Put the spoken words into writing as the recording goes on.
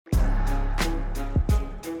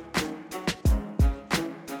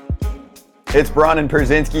It's Braun and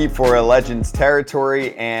Perzinski for Legends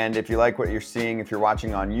Territory, and if you like what you're seeing, if you're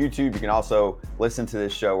watching on YouTube, you can also listen to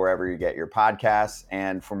this show wherever you get your podcasts.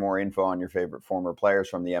 And for more info on your favorite former players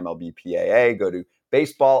from the MLBPAA, go to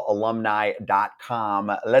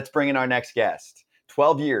baseballalumni.com. Let's bring in our next guest.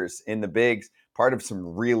 12 years in the bigs, part of some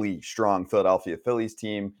really strong Philadelphia Phillies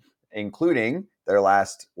team, including their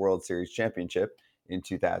last World Series championship in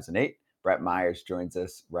 2008. Brett Myers joins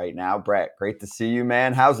us right now. Brett, great to see you,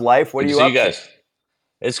 man. How's life? What are you up to? Guys.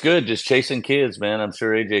 It's good. Just chasing kids, man. I'm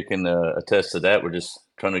sure AJ can attest to that. We're just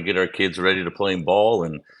trying to get our kids ready to play ball,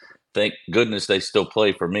 and thank goodness they still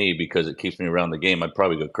play for me because it keeps me around the game. I'd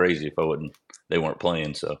probably go crazy if they weren't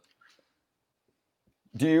playing. So,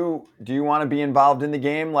 do you want to be involved in the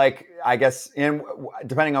game? Like, I guess,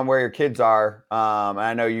 depending on where your kids are, and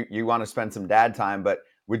I know you want to spend some dad time, but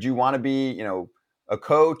would you want to be, a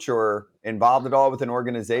coach or involved at all with an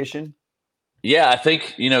organization? yeah, I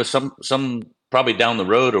think some probably down the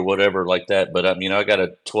road or whatever like that. But I got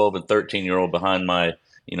a 12 and 13-year-old behind my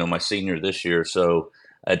my senior this year, so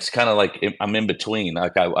it's kind of like I'm in between.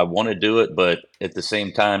 Like I want to do it, but at the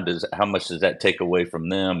same time, how much does that take away from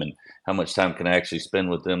them, and how much time can I actually spend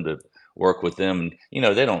with them to work with them? And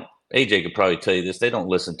they don't. AJ could probably tell you this. They don't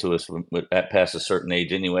listen to us at past a certain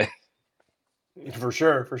age anyway. For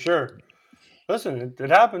sure. Listen, it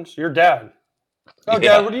happens. You're dad. Oh, yeah.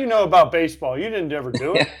 Dad, what do you know about baseball? You didn't ever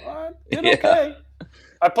do it. Did okay.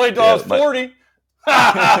 I played till I was 40.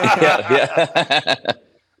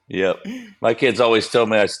 Yep. My kids always tell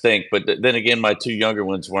me I stink, but then again, my two younger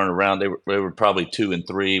ones weren't around. They were probably 2 and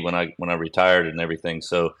 3 when I retired and everything.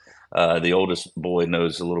 So the oldest boy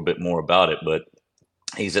knows a little bit more about it, but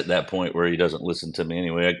he's at that point where he doesn't listen to me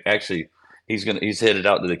anyway. Actually, he's headed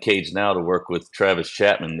out to the cage now to work with Travis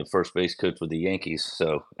Chapman, the first base coach with the Yankees.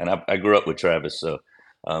 So, and I grew up with Travis, so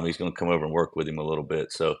he's going to come over and work with him a little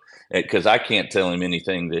bit. So, because I can't tell him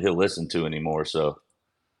anything that he'll listen to anymore. So,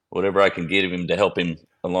 whatever I can get him to help him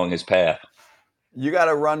along his path. You got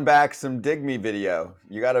to run back some Dig Me video.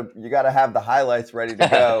 You got to have the highlights ready to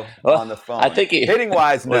go on the phone. I think hitting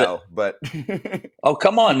wise, no, but oh,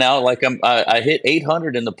 come on now! Like I hit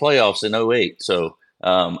 800 in the playoffs in 08, so.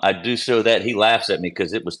 I do show that. He laughs at me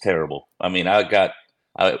because it was terrible. I mean,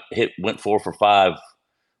 went 4 for 5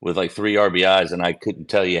 with like 3 RBIs, and I couldn't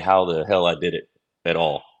tell you how the hell I did it at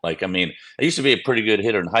all. Like, I mean, I used to be a pretty good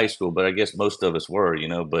hitter in high school, but I guess most of us were,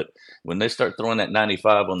 But when they start throwing that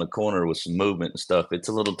 95 on the corner with some movement and stuff, it's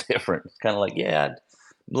a little different. It's kind of like, yeah, I'm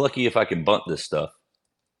lucky if I can bunt this stuff.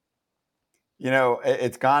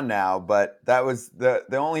 It's gone now, but that was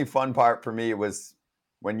the only fun part for me was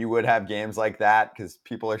when you would have games like that because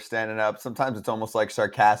people are standing up. Sometimes it's almost like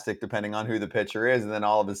sarcastic depending on who the pitcher is. And then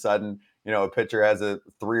all of a sudden, a pitcher has a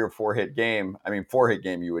 3 or 4 hit game. I mean, 4 hit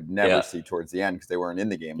game you would never see towards the end because they weren't in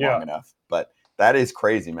the game long enough. But that is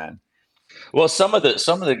crazy, man. Well, some of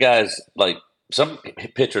the guys, like some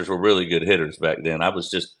pitchers were really good hitters back then. I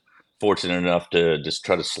was just fortunate enough to just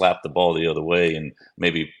try to slap the ball the other way and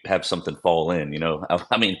maybe have something fall in,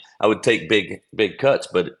 I mean, I would take big cuts,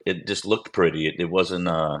 but it just looked pretty. It wasn't,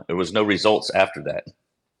 there was no results after that.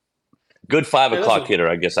 Good 5 o'clock hitter,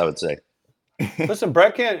 I guess I would say. Listen,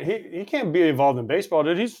 Brett he can't be involved in baseball,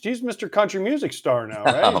 dude. He's Mr. Country Music Star now,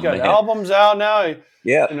 right? He's got albums out now.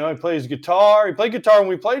 He plays guitar. He played guitar when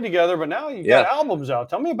we played together, but now you got albums out.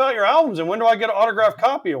 Tell me about your albums and when do I get an autographed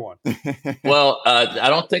copy of one? Well, I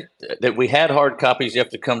don't think that we had hard copies. You have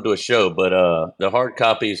to come to a show, but the hard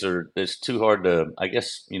copies it's too hard to, I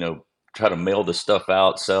guess, try to mail the stuff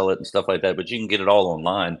out, sell it and stuff like that. But you can get it all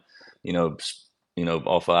online,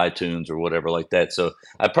 off of iTunes or whatever like that. So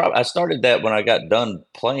I started that when I got done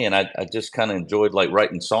playing. I just kind of enjoyed like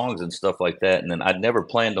writing songs and stuff like that. And then I'd never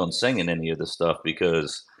planned on singing any of the stuff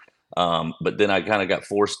because, but then I kind of got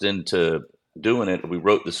forced into doing it. We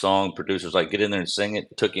wrote the song, producers like, get in there and sing it.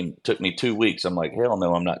 It took me 2 weeks. I'm like, hell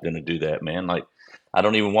no, I'm not going to do that, man. Like, I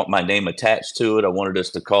don't even want my name attached to it. I wanted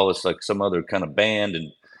us to call us like some other kind of band.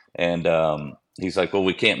 And he's like, well,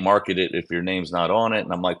 we can't market it if your name's not on it.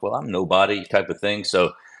 And I'm like, well, I'm nobody type of thing.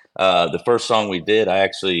 So the first song we did,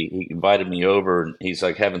 he invited me over and he's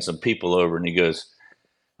like having some people over and he goes,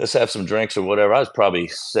 let's have some drinks or whatever. I was probably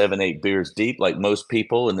 7, 8 beers deep, like most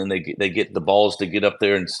people. And then they get the balls to get up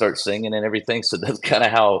there and start singing and everything. So that's kind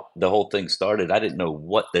of how the whole thing started. I didn't know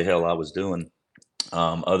what the hell I was doing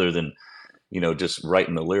other than, just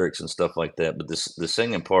writing the lyrics and stuff like that. But the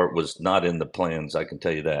singing part was not in the plans. I can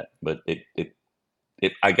tell you that, but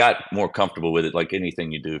I got more comfortable with it, like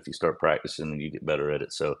anything you do. If you start practicing, and you get better at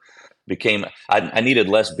it. So, I needed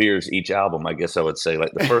less beers each album. I guess I would say,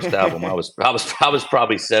 like the first album, I was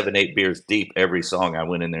probably 7, 8 beers deep every song I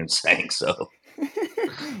went in there and sang. So,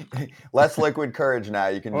 Less liquid courage now.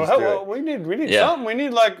 You can just do it. We need something.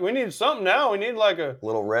 We need something now. We need like a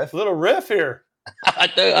little riff here. I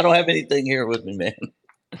don't have anything here with me, man.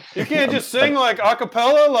 You can't just sing like a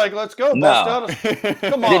cappella, like let's go. No.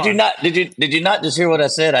 Come on. Did you not just hear what I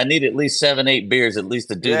said? I need at least 7-8 beers at least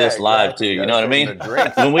to do this live too. You know what I mean?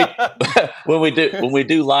 when we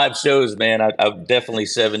do live shows, man, I'm definitely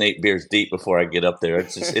 7-8 beers deep before I get up there.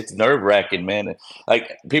 It's nerve wracking, man.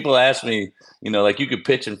 Like people ask me, like you could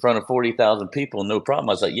pitch in front of 40,000 people, no problem.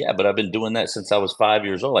 I was like, yeah, but I've been doing that since I was 5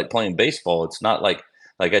 years old, like playing baseball. It's not like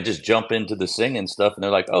I just jump into the singing stuff and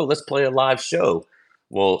they're like, oh, let's play a live show.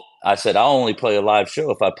 Well, I said I'll only play a live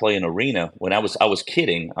show if I play an arena. When I was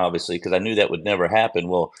kidding, obviously, because I knew that would never happen.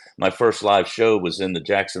 Well, my first live show was in the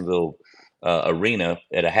Jacksonville arena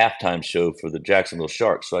at a halftime show for the Jacksonville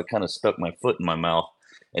Sharks. So I kind of stuck my foot in my mouth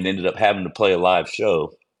and ended up having to play a live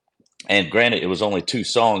show. And granted, it was only 2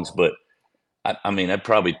 songs, but I mean, I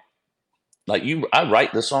probably I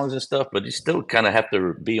write the songs and stuff, but you still kind of have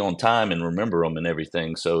to be on time and remember them and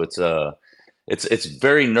everything. So it's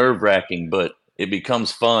very nerve wracking, but it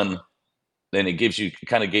becomes fun, and it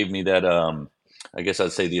kind of gave me that, I guess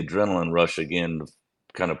I'd say the adrenaline rush again,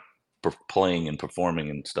 kind of playing and performing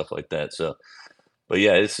and stuff like that. So, but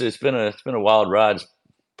yeah, it's been a wild ride. It's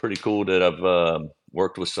pretty cool that I've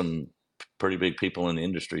worked with some pretty big people in the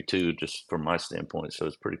industry too, just from my standpoint. So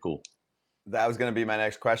it's pretty cool. That was going to be my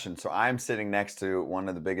next question. So I'm sitting next to one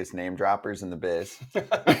of the biggest name droppers in the biz.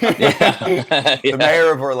 The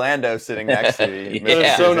mayor of Orlando sitting next to me. That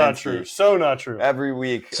is so not true. So not true. Every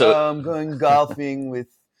week. So I'm going golfing with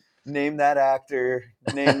name that actor,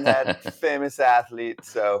 name that famous athlete.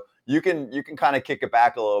 So you can kind of kick it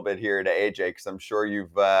back a little bit here to AJ, because I'm sure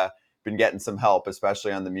you've been getting some help,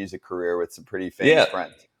 especially on the music career, with some pretty famous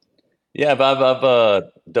friends. Yeah, I've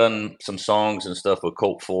done some songs and stuff with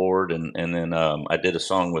Colt Ford, and then I did a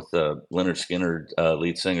song with Leonard Skinner,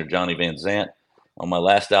 lead singer Johnny Van Zant, on my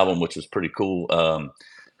last album, which was pretty cool.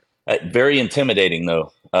 Very intimidating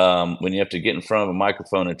though, when you have to get in front of a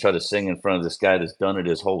microphone and try to sing in front of this guy that's done it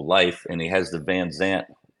his whole life, and he has the Van Zant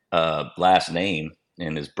last name,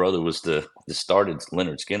 and his brother was started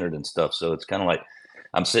Leonard Skinner and stuff. So it's kind of like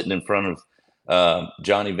I'm sitting in front of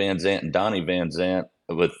Johnny Van Zant and Donnie Van Zant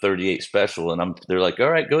with 38 Special, and they're like,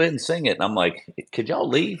 all right, go ahead and sing it. And I'm like, could y'all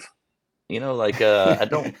leave? I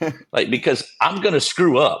don't because I'm going to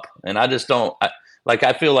screw up, and I just don't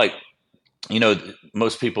I feel like,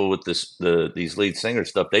 most people with these lead singer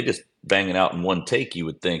stuff, they just bang it out in one take, you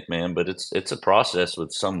would think, man, but it's a process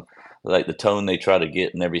with some, like the tone they try to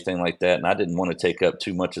get and everything like that. And I didn't want to take up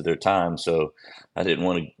too much of their time. So I didn't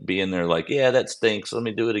want to be in there like, yeah, that stinks, let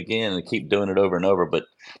me do it again, and keep doing it over and over.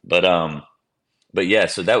 But yeah,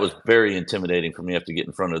 so that was very intimidating for me. I have to get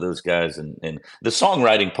in front of those guys, and the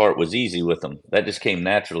songwriting part was easy with them. That just came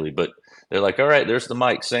naturally. But they're like, all right, there's the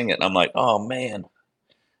mic, sing it. And I'm like, oh man,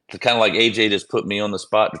 it's kind of like AJ just put me on the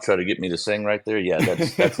spot to try to get me to sing right there. Yeah,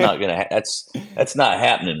 that's not gonna that's not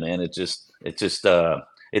happening, man.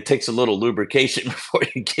 It takes a little lubrication before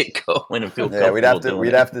you get going and feel comfortable.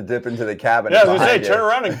 We'd have to dip into the cabin. Yeah, I was gonna say, turn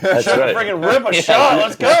around and freaking rip a shot.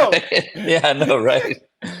 Let's go. Yeah, I know, right?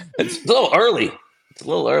 It's a little early.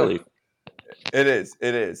 It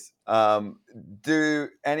is. Do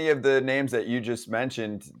any of the names that you just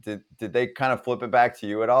mentioned, did they kind of flip it back to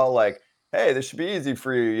you at all? Like, hey, this should be easy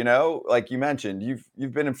for you, like you mentioned,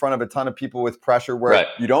 you've been in front of a ton of people with pressure where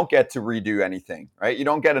you don't get to redo anything, right? You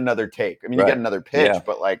don't get another take. I mean, you get another pitch,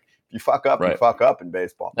 but like if you fuck up, you fuck up in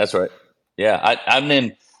baseball. That's right. Yeah. I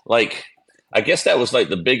mean, like, I guess that was like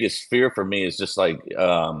the biggest fear for me, is just like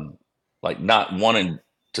not wanting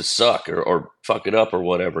to suck or fuck it up or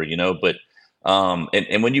whatever, but,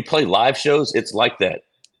 and when you play live shows, it's like that.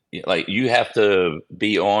 Like you have to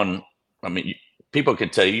be on, I mean, people can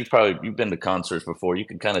tell you've been to concerts before. You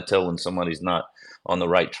can kind of tell when somebody's not on the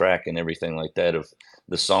right track and everything like that of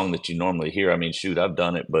the song that you normally hear. I mean, shoot, I've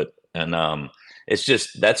done it, it's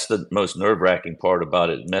just, that's the most nerve-wracking part about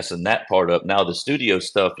it, messing that part up. Now the studio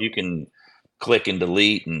stuff, you can click and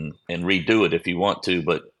delete and redo it if you want to,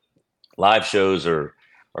 but live shows are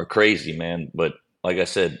crazy, man. But like I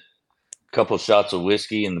said, a couple of shots of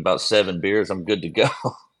whiskey and about 7 beers, I'm good to go.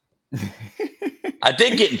 I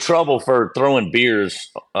did get in trouble for throwing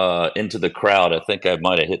beers into the crowd. I think I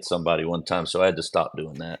might have hit somebody one time, so I had to stop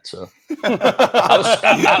doing that. So I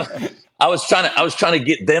was trying to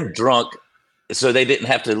get them drunk, so they didn't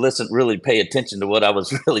have to really pay attention to what I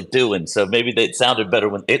was really doing. So maybe it sounds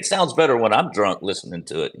better when I'm drunk listening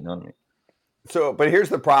to it. You know what I mean? So, but here's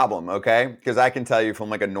the problem, okay? Because I can tell you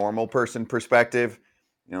from like a normal person perspective,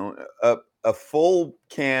 a full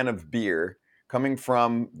can of beer coming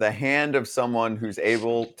from the hand of someone who's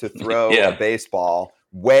able to throw Yeah. a baseball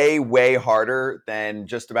way, way harder than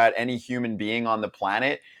just about any human being on the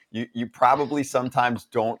planet, you probably sometimes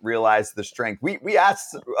don't realize the strength. We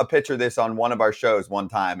asked a pitcher this on one of our shows one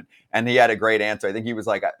time, and he had a great answer. I think he was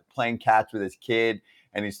like playing catch with his kid,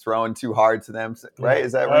 and he's throwing too hard to them, right? Yeah.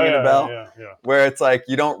 Is that ringing a bell? Yeah. Where it's like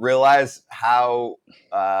you don't realize how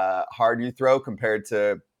hard you throw compared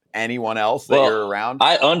to anyone else that you're around.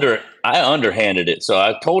 I underhanded it, so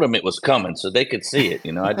I told them it was coming so they could see it.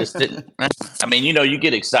 I just didn't. I mean, you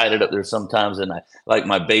get excited up there sometimes, and I like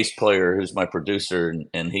my bass player, who's my producer,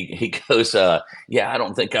 and he goes, "Yeah, I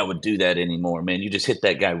don't think I would do that anymore, man. You just hit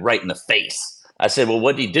that guy right in the face." I said, "Well,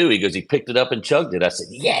 what did he do?" He goes, "He picked it up and chugged it." I said,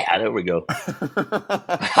 "Yeah, there we go."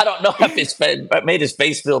 I don't know if it made his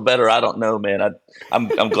face feel better. I don't know, man.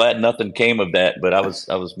 I'm glad nothing came of that, but I was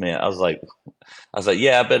like,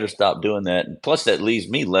 yeah, I better stop doing that. And plus, that leaves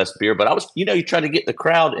me less beer. But I was, you try to get the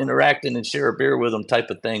crowd interacting and share a beer with them, type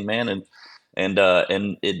of thing, man. And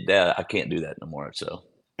I can't do that no more. So,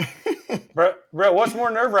 Brett, what's more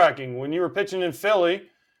nerve wracking, when you were pitching in Philly,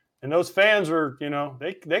 and those fans were,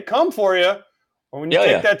 they come for you, or when you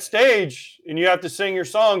take that stage and you have to sing your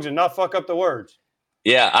songs and not fuck up the words?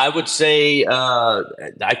 Yeah, I would say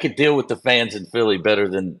I could deal with the fans in Philly better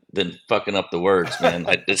than fucking up the words, man.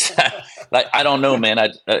 I don't know, man.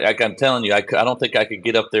 I'm telling you, I don't think I could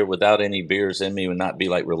get up there without any beers in me and not be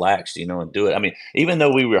like relaxed, and do it. I mean, even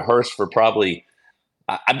though we rehearsed for probably,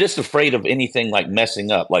 I'm just afraid of anything like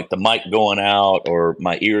messing up, like the mic going out or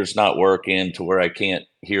my ears not working to where I can't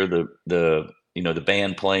hear the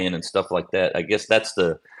band playing and stuff like that. I guess that's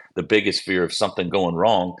the biggest fear of something going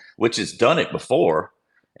wrong, which has done it before.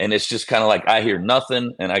 And it's just kind of like, I hear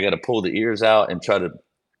nothing and I got to pull the ears out and try to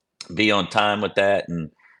be on time with that.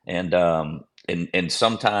 And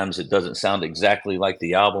sometimes it doesn't sound exactly like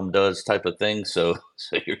the album does, type of thing. So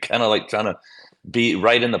you're kind of like trying to be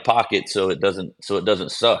right in the pocket so it doesn't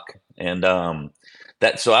suck. And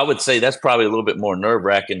so I would say that's probably a little bit more nerve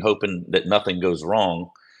wracking, hoping that nothing goes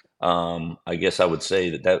wrong. I guess I would say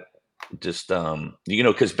that just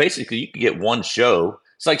because basically you can get one show.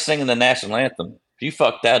 It's like singing the national anthem. If you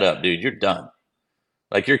fuck that up, dude, you're done.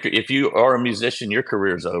 Like if you are a musician, your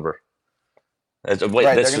career's over. That's just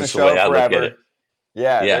the way I look at it.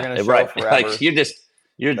 Yeah, they're gonna show forever. Like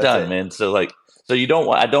you're done, man. So you don't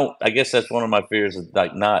want. I guess that's one of my fears, is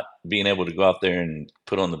like not being able to go out there and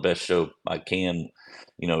put on the best show I can.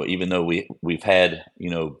 Even though we've had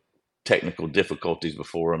technical difficulties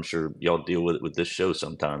before. I'm sure y'all deal with it with this show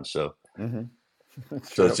sometimes. So,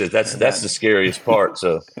 so that's the scariest part.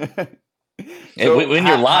 So, when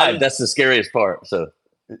you're live, that's the scariest part. So,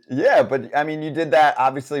 yeah, but I mean, you did that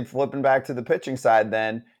obviously flipping back to the pitching side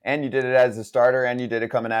then, and you did it as a starter, and you did it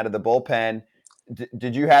coming out of the bullpen.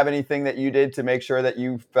 Did you have anything that you did to make sure that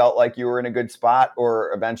you felt like you were in a good spot,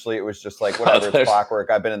 or eventually it was just like, whatever, it's clockwork,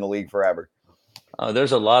 I've been in the league forever?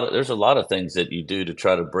 There's a lot of things that you do to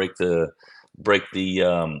try to break the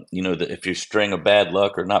if you string of bad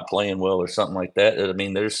luck or not playing well or something like that. I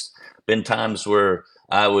mean, there's been times where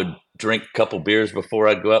I would drink a couple beers before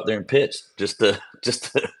I'd go out there and pitch just to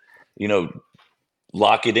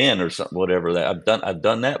lock it in or something, whatever. That I've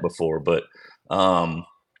done that before, but I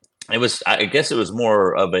guess it was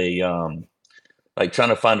more of a like trying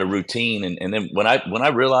to find a routine, and then when I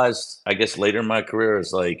realized, I guess later in my career,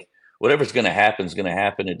 is like, whatever's going to happen is going to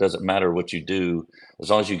happen. It doesn't matter what you do, as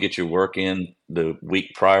long as you get your work in the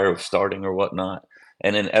week prior of starting or whatnot.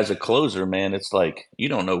 And then as a closer, man, it's like, you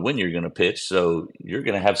don't know when you're going to pitch. So you're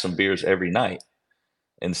going to have some beers every night,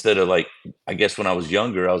 instead of like, I guess when I was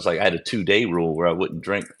younger, I was like, I had a 2-day rule where I wouldn't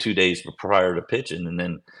drink 2 days prior to pitching. And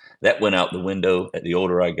then that went out the window at the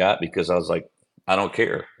older I got, because I was like, I don't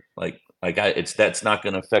care. That's not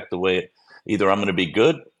going to affect the way either I'm going to be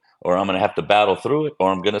good, or I'm going to have to battle through it,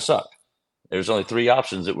 or I'm going to suck. There's only 3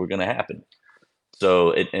 options that were going to happen.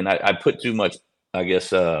 So, I put too much, I guess,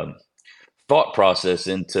 thought process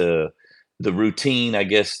into the routine. I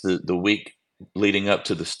guess the week leading up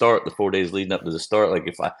to the start, the 4 days leading up to the start. Like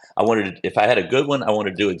if I had a good one, I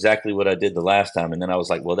wanted to do exactly what I did the last time. And then I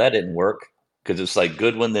was like, well, that didn't work, because it's like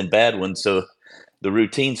good one, then bad one. So the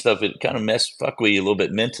routine stuff, it kind of fuck with you a little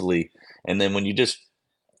bit mentally. And then when you just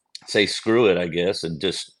say screw it, I guess, and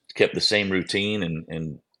just kept the same routine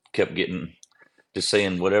and kept just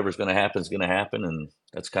saying whatever's going to happen is going to happen. And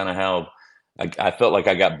that's kind of how I felt like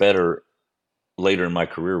I got better later in my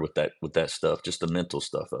career with that stuff, just the mental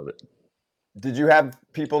stuff of it. Did you have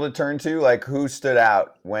people to turn to? Like, who stood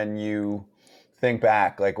out when you think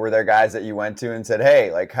back? Like, were there guys that you went to and said,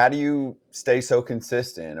 hey, like, how do you stay so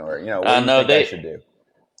consistent? Or, what do you think I should do?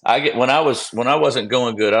 when I wasn't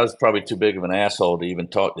going good, I was probably too big of an asshole to even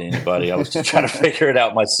talk to anybody. I was just trying to figure it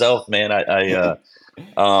out myself, man.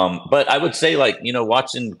 But I would say, like,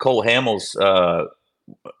 watching Cole Hamels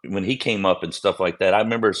when he came up and stuff like that. I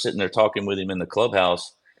remember sitting there talking with him in the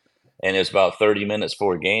clubhouse, and it's about 30 minutes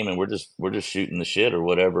for a game, and we're just shooting the shit or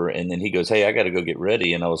whatever. And then he goes, "Hey, I got to go get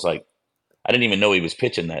ready," and I was like, I didn't even know he was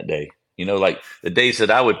pitching that day. Like the days that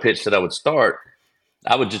I would pitch, that I would start,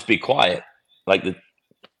 I would just be quiet. Like the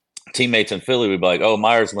teammates in Philly would be like, "Oh,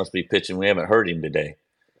 Myers must be pitching. We haven't heard him today."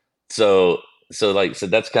 So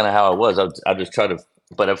that's kind of how I was. I just try to,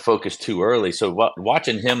 but I focused too early. So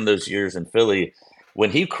watching him those years in Philly,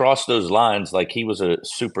 when he crossed those lines, like he was a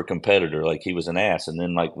super competitor, like he was an ass. And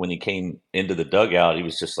then like when he came into the dugout, he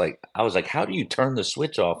was just like, I was like, how do you turn the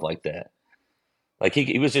switch off like that? Like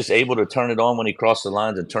he was just able to turn it on when he crossed the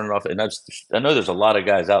lines and turn it off. And I know there's a lot of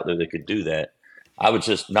guys out there that could do that. I was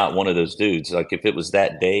just not one of those dudes. Like if it was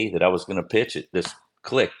that day that I was going to pitch, it just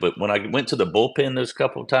clicked. But when I went to the bullpen those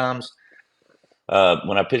couple of times,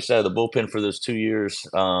 when I pitched out of the bullpen for those 2 years,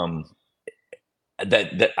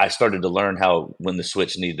 that I started to learn how when the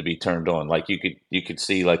switch needed to be turned on. Like you could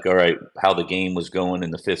see like, all right, how the game was going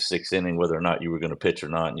in the 5th, 6th inning, whether or not you were going to pitch or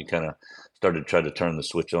not, and you kind of started to try to turn the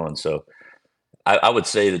switch on. So I would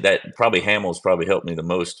say that probably Hamels probably helped me the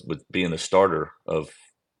most with being a starter. Of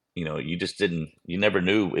you never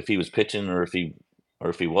knew if he was pitching or if he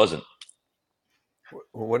wasn't.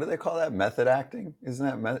 What do they call that? Method acting?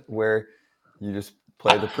 Isn't that where you just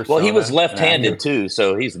play the persona? Well, he was left-handed too,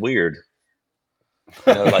 so he's weird.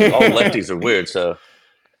 Like all lefties are weird. So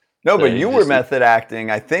no, but you were method acting,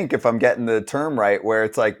 I think, if I'm getting the term right, where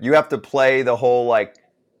it's like you have to play the whole like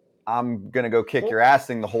I'm gonna go kick your ass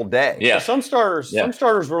thing the whole day. Yeah. Some starters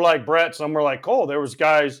were like Brett, some were like Cole. There was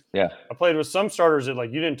guys. Yeah. I played with some starters that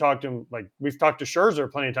like you didn't talk to him. Like we've talked to Scherzer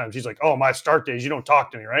plenty of times. He's like, "Oh, my start days, you don't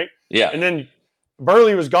talk to me, right?" Yeah. And then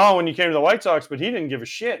Burley was gone when you came to the White Sox, but he didn't give a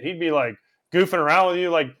shit. He'd be like goofing around with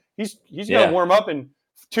you, like he's gonna warm up in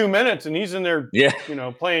 2 minutes, and he's in there,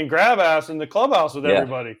 playing grab ass in the clubhouse with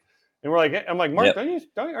everybody. And we're like, I'm like, Mark, are you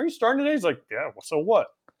starting today? He's like, yeah. Well, so what?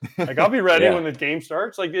 Like I'll be ready when the game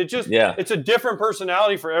starts. Like it's a different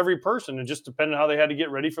personality for every person. It just depended on how they had to get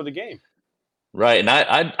ready for the game. Right. And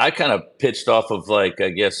I kind of pitched off of like, I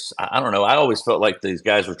guess, I don't know. I always felt like these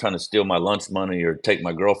guys were trying to steal my lunch money or take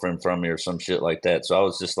my girlfriend from me or some shit like that. So I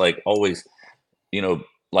was just like always,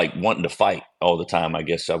 like wanting to fight all the time, I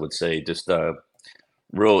guess I would say. Just a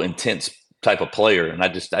real intense type of player. And I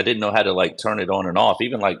didn't know how to like turn it on and off.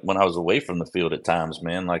 Even like when I was away from the field at times,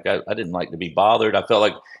 man, like I didn't like to be bothered. I felt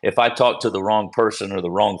like if I talked to the wrong person or the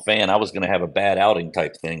wrong fan, I was going to have a bad outing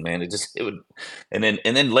type thing, man. It would. And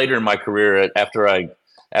then later in my career, after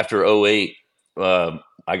 08,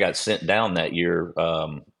 I got sent down that year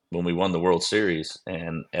when we won the World Series.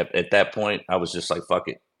 And at that point I was just like, fuck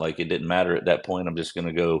it. Like it didn't matter at that point. I'm just going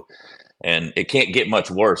to go, and it can't get much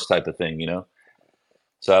worse type of thing,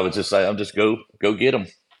 So I was just like, I'm just go get them.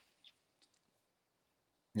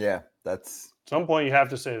 Yeah, that's at some point you have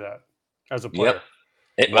to say that as a player.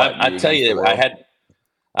 Yep. I tell you, I had.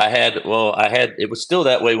 It was still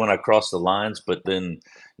that way when I crossed the lines, but then,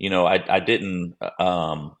 I didn't.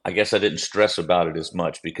 I guess I didn't stress about it as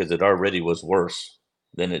much because it already was worse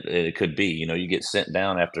than it could be. You get sent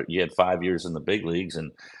down after you had 5 years in the big leagues,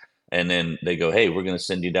 and then they go, hey, we're going to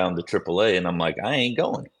send you down to AAA, and I'm like, I ain't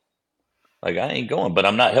going. Like, I ain't going, but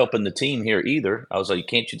I'm not helping the team here either. I was like,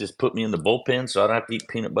 can't you just put me in the bullpen so I don't have to eat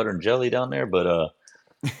peanut butter and jelly down there? But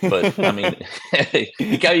I mean,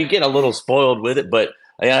 you get a little spoiled with it, but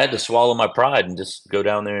I had to swallow my pride and just go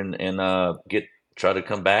down there and try to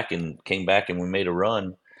come back, and came back, and we made a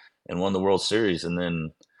run and won the World Series. And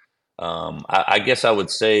then I guess I would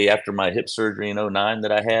say after my hip surgery in 09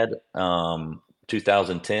 that I had,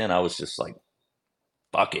 2010, I was just like,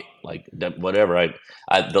 fuck it, like whatever. I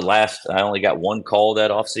only got one call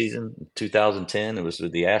that off season, 2010. It was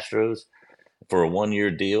with the Astros for a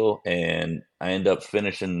 1-year deal, and I ended up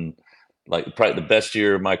finishing like probably the best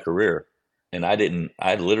year of my career. And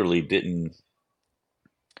I literally didn't.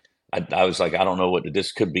 I was like, I don't know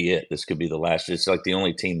this could be it. This could be the last. It's like the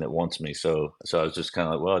only team that wants me. So I was just kind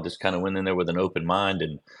of like, well, I just kind of went in there with an open mind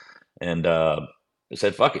and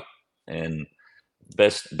said fuck it. And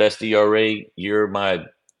best ERA year of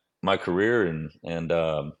my career, and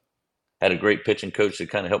had a great pitching coach that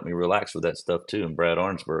kind of helped me relax with that stuff too, and Brad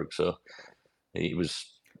Arnsberg. So it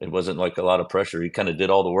wasn't like a lot of pressure. He kind of did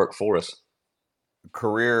all the work for us.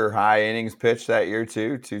 Career high innings pitched that year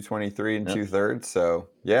too, 223 and 2/3. So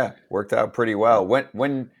yeah, worked out pretty well.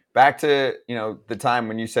 When back to the time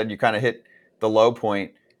when you said you kind of hit the low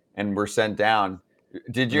point and were sent down,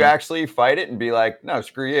 Did you actually fight it and be like, no,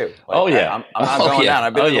 screw you? Like, I'm not Oh, going yeah. down.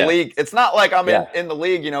 I've been in the league. It's not like I'm Yeah. in the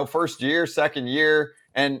league, first year, second year,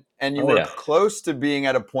 and you Oh, were yeah. close to being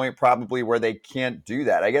at a point probably where they can't do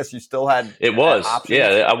that. I guess you still had options.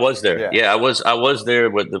 Yeah, I was there. Yeah. I was there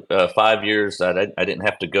with the 5 years that I didn't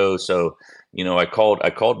have to go. So, I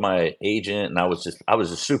called my agent, and I was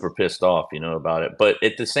just super pissed off, about it. But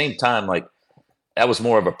at the same time, like, that was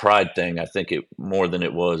more of a pride thing. I think more than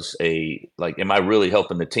it was am I really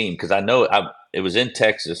helping the team? Because I know it was in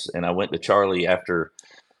Texas, and I went to Charlie after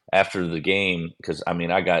the game because I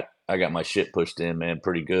got my shit pushed in, man,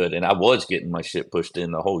 pretty good, and I was getting my shit pushed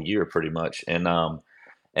in the whole year pretty much, and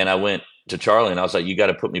I went to Charlie and I was like, you got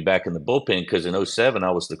to put me back in the bullpen because in 07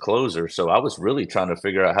 I was the closer, so I was really trying to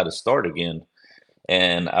figure out how to start again,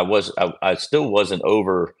 and I still wasn't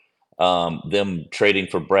over them trading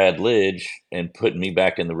for Brad Lidge and putting me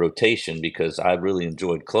back in the rotation because I really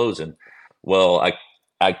enjoyed closing. Well,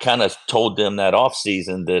 I kind of told them that off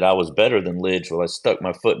season that I was better than Lidge. Well, I stuck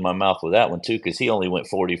my foot in my mouth with that one too because he only went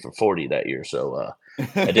 40 for 40 that year. So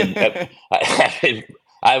I didn't.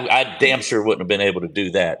 I damn sure wouldn't have been able to do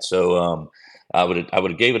that. So I would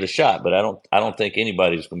have gave it a shot, but I don't think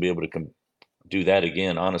anybody's going to be able to do that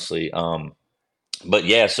again, honestly. But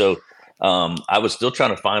yeah, so I was still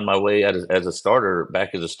trying to find my way as a starter,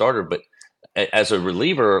 back as a starter. But as a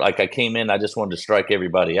reliever, like I came in, I just wanted to strike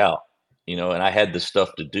everybody out, and I had the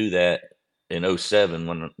stuff to do that in 07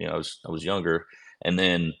 when I was younger, and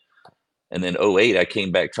then 08 I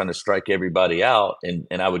came back trying to strike everybody out,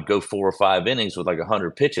 and I would go 4 or 5 innings with like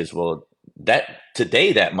 100 pitches. Well,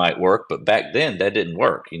 today that might work, but back then that didn't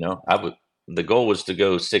work. The goal was to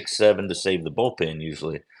go 6, 7 to save the bullpen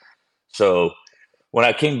usually. So when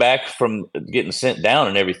I came back from getting sent down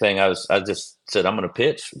and everything, I just said, I'm going to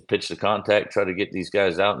pitch the contact, try to get these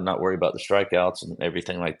guys out and not worry about the strikeouts and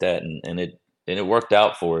everything like that. And it worked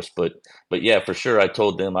out for us. But yeah, for sure. I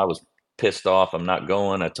told them I was pissed off. I'm not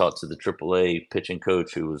going. I talked to the AAA pitching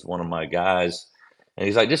coach, who was one of my guys. And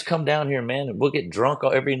he's like, just come down here, man, and we'll get drunk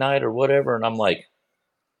every night or whatever. And I'm like,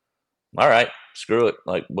 all right, screw it.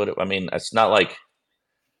 Like, it's not like,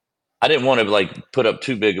 I didn't want to put up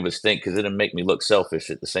too big of a stink because it didn't make me look selfish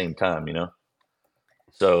at the same time,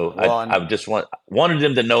 So I just wanted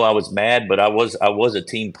them to know I was mad, but I was a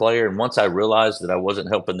team player. And once I realized that I wasn't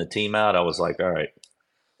helping the team out, I was like, all right,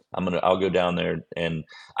 I'll go down there. And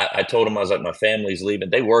I told them, I was like, my family's leaving.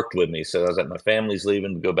 They worked with me. So I was like, my family's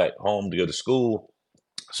leaving to go back home to go to school.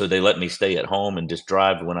 So they let me stay at home and just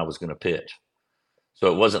drive when I was going to pitch.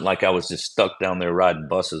 So it wasn't like I was just stuck down there riding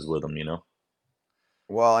buses with them,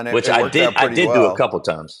 Well, and which I did do a couple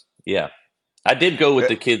times. Yeah, I did go with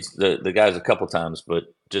the kids, the guys a couple times, but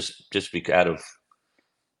just because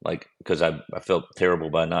I felt terrible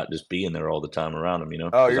by not just being there all the time around them,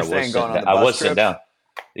 Oh, you're saying going on the bus I was trips? sent down.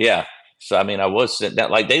 Yeah, so I was sent down.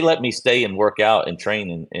 Like they let me stay and work out and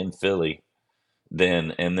train in Philly.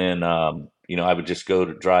 Then I would just go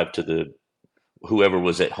to drive to whoever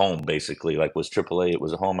was at home, basically. Like was AAA, it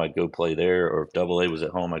was at home, I'd go play there, or if AA was at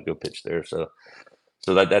home, I'd go pitch there. So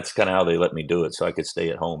that's kind of how they let me do it, so I could stay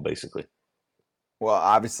at home, basically. Well,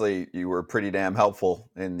 obviously, you were pretty damn helpful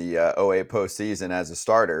in the 08 postseason as a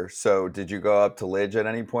starter. So did you go up to Lidge at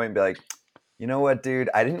any point and be like, you know what, dude,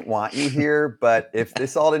 I didn't want you here, but if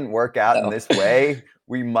this all didn't work out in this way,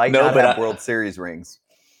 we might not have World Series rings.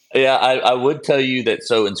 Yeah, I would tell you that.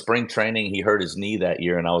 So in spring training, he hurt his knee that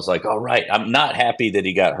year, and I was like, all right, I'm not happy that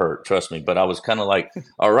he got hurt, trust me, but I was kind of like,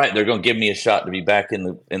 all right, they're going to give me a shot to be back in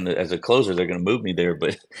the as a closer. They're going to move me there,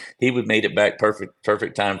 but he would made it back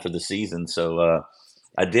perfect time for the season. So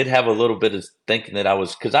I did have a little bit of thinking that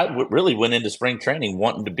because I really went into spring training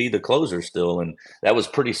wanting to be the closer still, and that was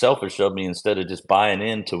pretty selfish of me instead of just buying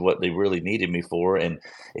into what they really needed me for. And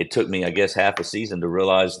it took me, I guess, half a season to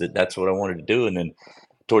realize that that's what I wanted to do, and then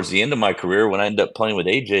towards the end of my career, when I ended up playing with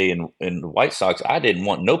AJ and the White Sox, I didn't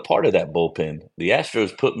want no part of that bullpen. The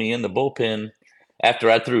Astros put me in the bullpen after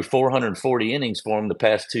I threw 440 innings for them the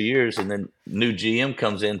past 2 years, and then new GM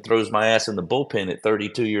comes in, throws my ass in the bullpen at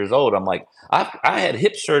 32 years old. I'm like, I had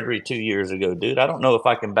hip surgery 2 years ago, dude. I don't know if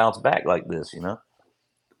I can bounce back like this,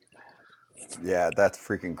 Yeah, that's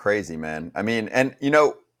freaking crazy, man. I mean, and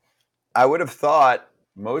I would have thought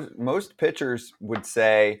most pitchers would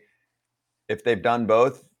say, if they've done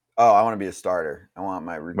both, I want to be a starter. I want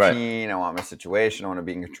my routine. Right. I want my situation. I want to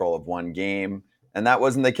be in control of one game. And that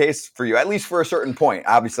wasn't the case for you, at least for a certain point.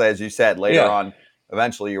 Obviously, as you said, later on,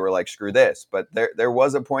 eventually you were like, screw this. But there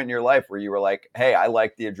was a point in your life where you were like, hey, I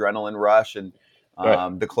like the adrenaline rush and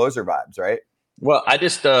the closer vibes, right? Well, I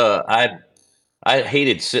just I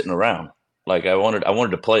hated sitting around. Like I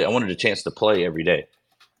wanted to play. I wanted a chance to play every day.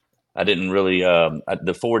 I didn't really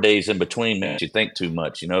the 4 days in between makes you think too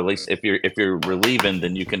much. At least if you're relieving,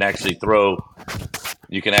 then you can actually throw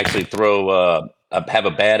have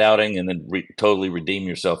a bad outing and then totally redeem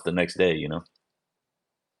yourself the next day.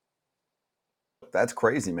 That's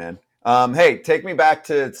crazy, man. Hey, take me back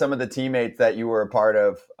to some of the teammates that you were a part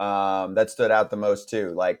of that stood out the most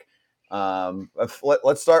too. Like,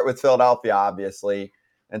 let's start with Philadelphia, obviously,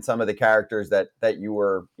 and some of the characters that you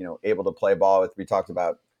were able to play ball with. We talked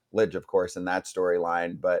about Lidge, of course, in that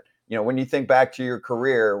storyline. But when you think back to your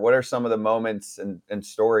career, what are some of the moments and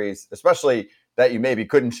stories, especially that you maybe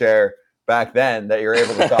couldn't share back then, that you're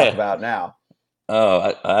able to talk about now?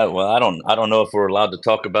 Oh, well, I don't know if we're allowed to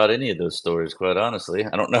talk about any of those stories, quite honestly.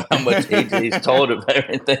 I don't know how much AJ's told of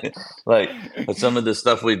everything, like some of the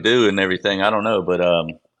stuff we do and everything. I don't know, but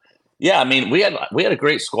yeah, I mean, we had a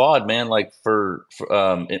great squad, man. Like for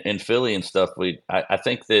in Philly and stuff. I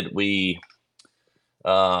think that we,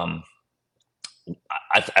 I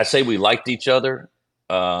say we liked each other.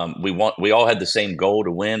 We all had the same goal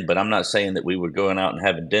to win, but I'm not saying that we were going out and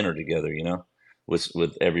having dinner together,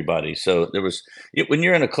 with everybody. So there was, when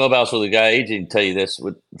you're in a clubhouse with a guy, AJ can tell you this,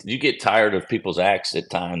 you get tired of people's acts at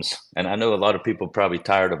times. And I know a lot of people probably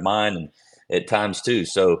tired of mine and at times too.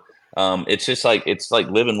 So it's like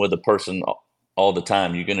living with a person all the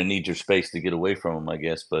time. You're going to need your space to get away from them, I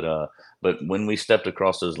guess. But when we stepped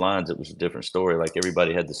across those lines, it was a different story. Like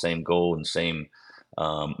everybody had the same goal and same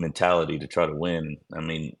mentality to try to win. I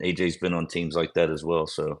mean, AJ's been on teams like that as well.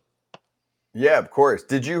 So yeah, of course.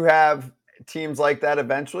 Did you have teams like that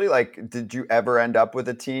eventually? Like, did you ever end up with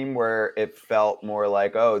a team where it felt more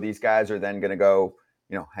like, oh, these guys are then going to go,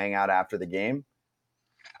 hang out after the game?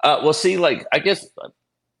 Well, see, like, I guess,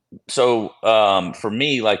 so for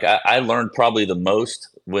me, like, I learned probably the most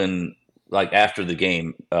when, like, after the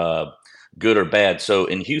game, good or bad. So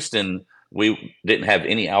in Houston, we didn't have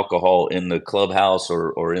any alcohol in the clubhouse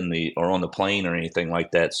or on the plane or anything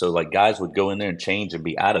like that. So like guys would go in there and change and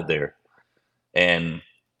be out of there. And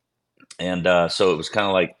so it was kind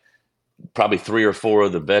of like probably 3 or 4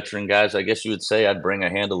 of the veteran guys, I guess you would say. I'd bring a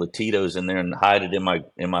handle of Tito's in there and hide it in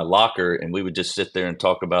my locker, and we would just sit there and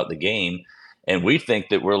talk about the game. And we think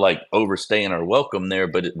that we're like overstaying our welcome there,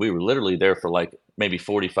 but we were literally there for like maybe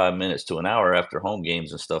 45 minutes to an hour after home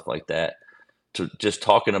games and stuff like that, to just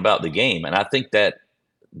talking about the game. And I think that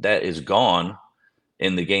is gone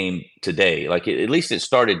in the game today. Like at least it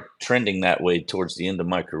started trending that way towards the end of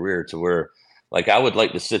my career, to where like I would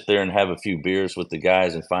like to sit there and have a few beers with the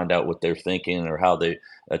guys and find out what they're thinking or how they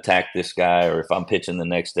attack this guy, or if I'm pitching the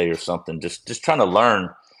next day or something. Just trying to learn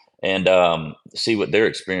and see what their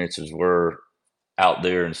experiences were out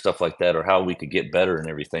there and stuff like that, or how we could get better and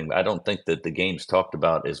everything. But I don't think that the game's talked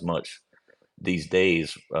about as much these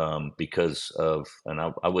days because of, and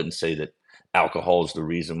I wouldn't say that alcohol is the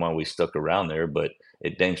reason why we stuck around there, but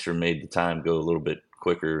it dang sure made the time go a little bit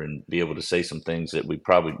quicker and be able to say some things that we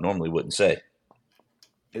probably normally wouldn't say.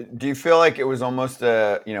 Do you feel like it was almost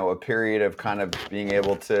a period of kind of being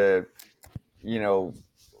able to,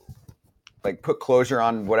 like put closure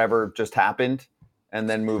on whatever just happened and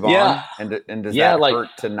then move on? And does that hurt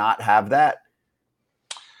to not have that?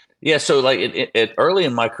 Yeah. So like it early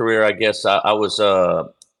in my career, I guess I was, I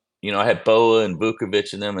had Boa and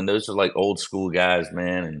Vukovic and them, and those are like old school guys,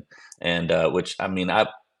 man. And which, I mean, I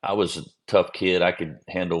was a tough kid. I could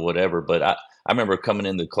handle whatever, but I remember coming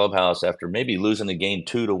in the clubhouse after maybe losing the game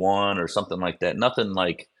 2-1 or something like that. Nothing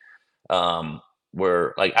like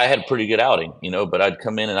where like I had a pretty good outing, but I'd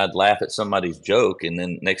come in and I'd laugh at somebody's joke, and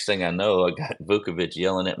then next thing I know, I got Vukovic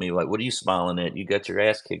yelling at me like, "What are you smiling at? You got your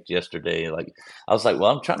ass kicked yesterday." Like I was like,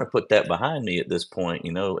 "Well, I'm trying to put that behind me at this point,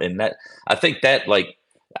 And that, I think that like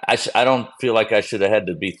I don't feel like I should have had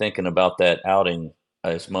to be thinking about that outing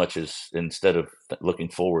as much as instead of looking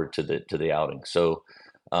forward to the outing. So.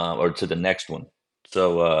 Or to the next one.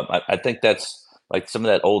 So I think that's like some of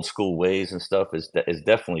that old school ways and stuff is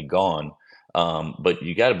definitely gone. But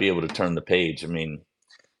you got to be able to turn the page. I mean,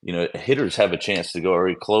 hitters have a chance to go,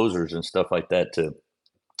 or closers and stuff like that, to,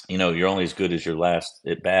 you're only as good as your last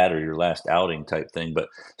at bat or your last outing type thing. But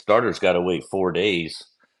starters got to wait 4 days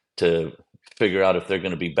to figure out if they're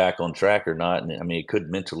going to be back on track or not. And I mean, it could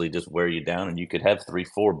mentally just wear you down, and you could have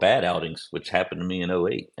 3-4 bad outings, which happened to me in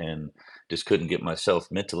 2008. And just couldn't get myself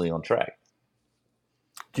mentally on track.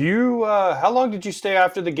 Do you? How long did you stay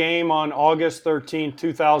after the game on August 13th,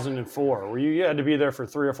 2004? Where you had to be there for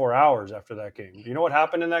 3 or 4 hours after that game? Do you know what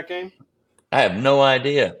happened in that game? I have no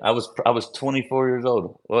idea. I was 24 years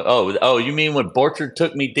old. Oh, you mean when Borchard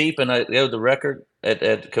took me deep and I the record at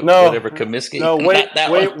whatever Comiskey? No,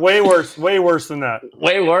 way worse. Way worse than that.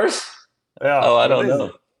 Way worse? Yeah. Oh, I don't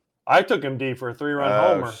know. I took him deep for a 3-run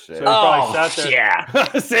homer. Shit. So he probably sat there.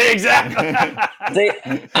 Yeah. See, exactly.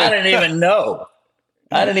 I didn't even know.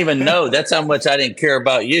 That's how much I didn't care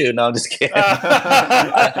about you. No, I'm just kidding.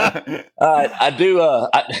 I do.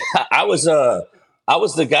 I was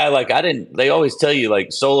the guy. Like I didn't. They always tell you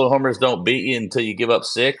like solo homers don't beat you until you give up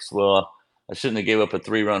 6. Well, I shouldn't have gave up a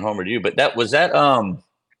 3-run homer to you. But that was that.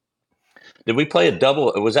 Did we play a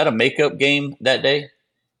double? Was that a makeup game that day?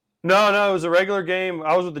 No, it was a regular game.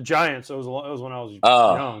 I was with the Giants. So it was when I was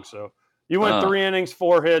young. So you went 3 innings,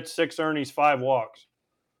 4 hits, 6 earnings, 5 walks.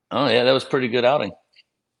 Oh yeah, that was a pretty good outing.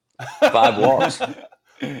 5 walks.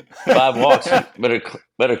 5 walks.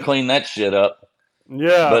 Better clean that shit up.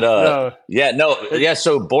 Yeah. But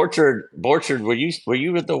So Borchard, were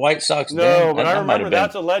you with the White Sox? No, then? but I remember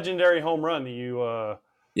that's a legendary home run that you.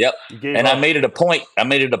 Yep. And up. I made it a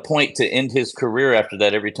point. To end his career after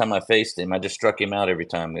that. Every time I faced him, I just struck him out every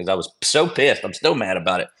time because I was so pissed. I'm still mad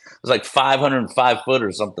about it. It was like 505 foot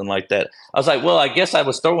or something like that. I was like, well, I guess I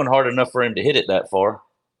was throwing hard enough for him to hit it that far.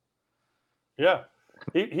 Yeah.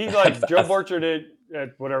 He's like Joe Borchard did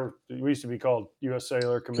at whatever it used to be called U.S.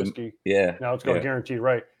 Cellular, Comiskey. Yeah. Now it's called Guaranteed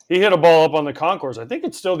Right. He hit a ball up on the concourse. I think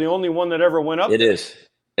it's still the only one that ever went up. It is.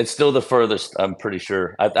 It's still the furthest, I'm pretty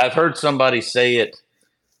sure. I've heard somebody say it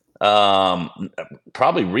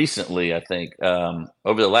probably recently, I think.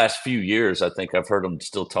 Over the last few years, I think I've heard them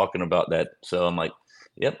still talking about that. So I'm like,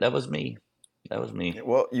 yep, that was me.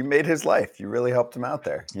 Well, you made his life. You really helped him out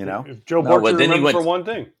there, you know? If Joe Borchard remembered for one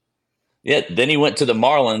thing. Yeah, then he went to the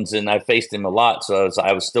Marlins, and I faced him a lot, so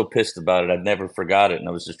I was still pissed about it. I'd never forgot it, and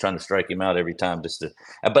I was just trying to strike him out every time.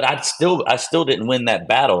 But I still didn't win that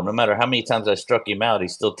battle. No matter how many times I struck him out, he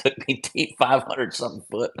still took me deep 500-something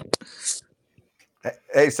foot.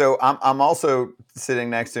 Hey, so I'm also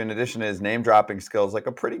sitting next to, in addition to his name dropping skills, like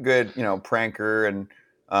a pretty good, pranker,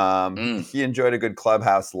 and he enjoyed a good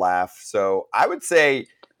clubhouse laugh. So I would say,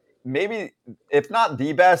 maybe, if not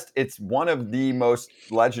the best, it's one of the most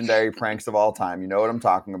legendary pranks of all time. You know what I'm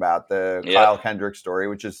talking about? The Kyle Kendrick story,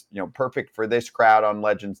 which is, perfect for this crowd on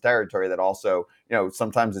Legends territory that also,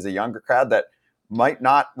 sometimes is a younger crowd that might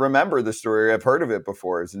not remember the story or have heard of it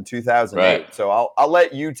before. It was in 2008. Right. So I'll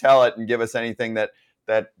let you tell it and give us anything that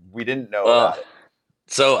we didn't know about it.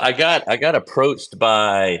 So I got approached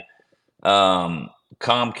by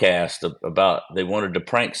Comcast about they wanted to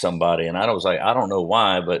prank somebody, and I was like, I don't know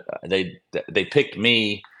why, but they picked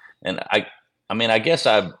me, and I guess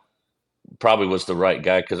I probably was the right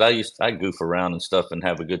guy because I goof around and stuff and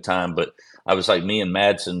have a good time, but I was like, me and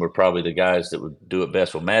Madsen were probably the guys that would do it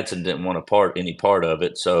best. Well, Madsen didn't want any part of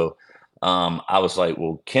it, so I was like,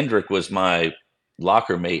 well, Kendrick was my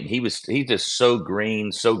locker mate, and he's just so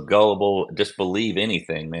green, so gullible, just believe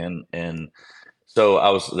anything, man. And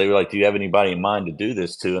so they were like, do you have anybody in mind to do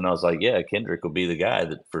this to? And I was like, yeah, Kendrick will be the guy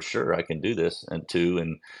that for sure I can do this to.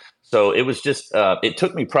 And so it was just, it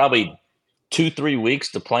took me probably 2-3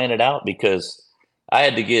 weeks to plan it out because I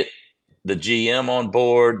had to get the GM on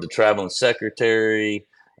board, the traveling secretary.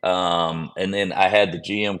 And then I had the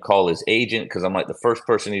GM call his agent because I'm like, the first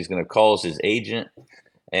person he's going to call is his agent.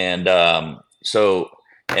 And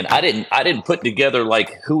and I didn't put together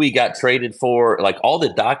like who he got traded for, like all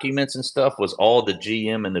the documents and stuff was all the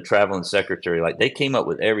GM and the traveling secretary. Like they came up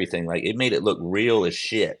with everything. Like it made it look real as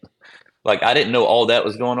shit. Like I didn't know all that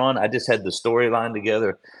was going on. I just had the storyline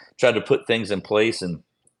together, tried to put things in place, and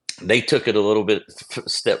they took it a little bit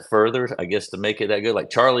step further, I guess, to make it that good. Like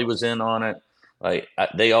Charlie was in on it. Like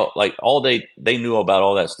they knew about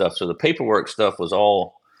all that stuff. So the paperwork stuff was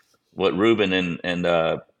all what Ruben and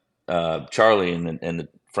Charlie and the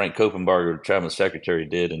Frank Kopenbarger, traveling secretary,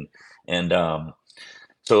 did, and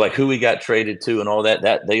so like who we got traded to and all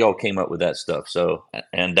that they all came up with that stuff. So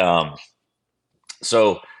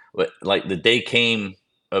so like the day came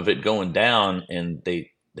of it going down, and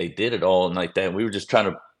they did it all and like that. We were just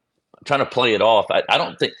trying to play it off. I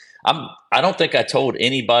don't think I told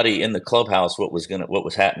anybody in the clubhouse what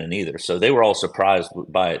was happening either. So they were all surprised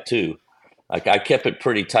by it too. Like I kept it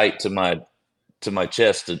pretty tight to my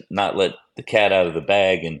chest to not let the cat out of the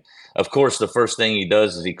bag. And of course, the first thing he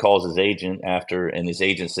does is he calls his agent after, and his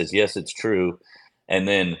agent says, yes, it's true. And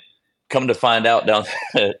then come to find out down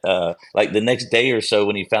like the next day or so,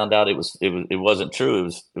 when he found out it wasn't true,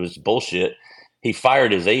 it was bullshit, he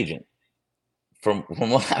fired his agent. From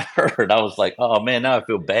what I heard, I was like, oh man, now I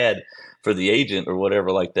feel bad for the agent or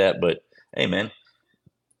whatever like that. But hey, man,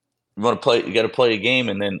 you got to play a game.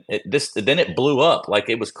 And then it blew up. Like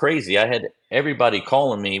it was crazy. I had everybody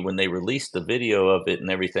calling me when they released the video of it and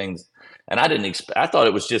everything. And I thought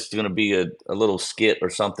it was just going to be a little skit or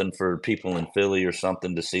something for people in Philly or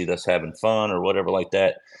something to see us having fun or whatever like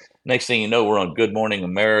that. next thing you know, we're on Good Morning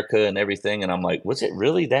America and everything. And I'm like, was it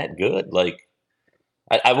really that good? Like,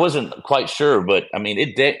 I wasn't quite sure, but I mean,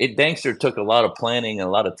 it dangster took a lot of planning and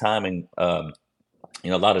a lot of timing, a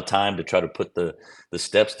lot of time to try to put the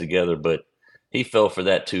steps together, but he fell for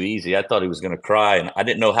that too easy. I thought he was going to cry, and I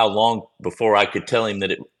didn't know how long before I could tell him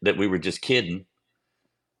that we were just kidding.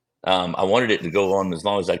 I wanted it to go on as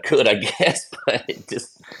long as I could, I guess, but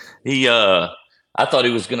I thought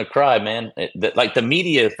he was going to cry, man. Like the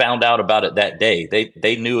media found out about it that day.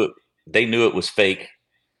 They knew it. They knew it was fake.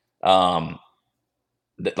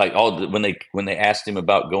 Like when they asked him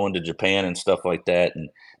about going to Japan and stuff like that, and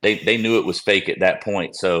they knew it was fake at that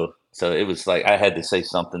point. So it was like I had to say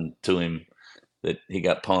something to him that he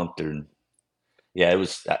got punked, or yeah, it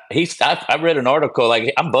was. I read an article.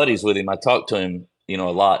 Like I'm buddies with him. I talked to him, a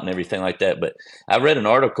lot and everything like that. But I read an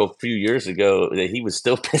article a few years ago that he was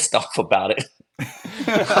still pissed off about it.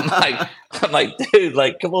 I'm like, dude,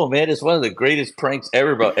 like, come on, man! It's one of the greatest pranks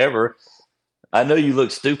ever. I know you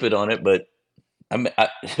look stupid on it, but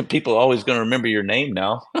people are always going to remember your name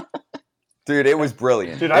now. Dude, it was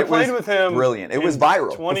brilliant. Dude, I played with him. Brilliant. It was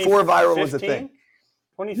viral before viral was a thing.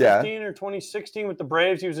 2015 or 2016 with the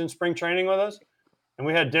Braves. He was in spring training with us, and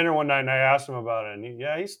we had dinner one night, and I asked him about it. And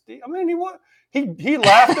he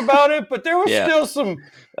laughed about it, but there was still some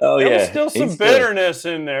bitterness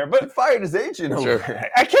in there. But he fired his agent over. Sure.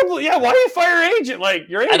 I can't believe. Yeah, why do you fire your agent? Like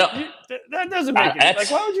your agent, that doesn't make it.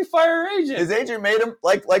 Like, why would you fire your agent? His agent made him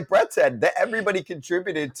like Brett said. That everybody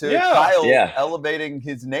contributed to Kyle elevating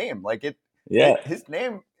his name. Like it. Yeah, his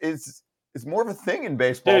name is more of a thing in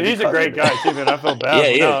baseball. Dude, he's a great guy too, man. I feel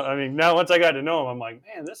bad. Now once I got to know him, I'm like,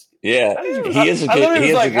 man, this. Yeah, he is a good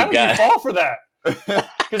guy. How did you fall for that?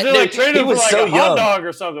 Because they traded him for like a hot dog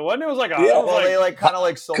or something, wasn't it? It was like they kind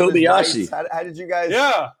of sold Kobayashi. How did you guys?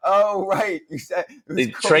 Yeah. Oh right, you said they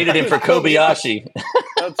traded him for Kobayashi.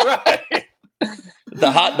 That's right.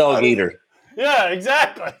 The hot dog eater. Yeah,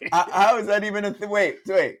 exactly. How is that even a thing? Wait.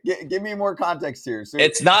 Give me more context here. So,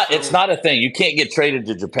 it's not a thing. You can't get traded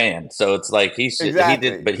to Japan. So it's like he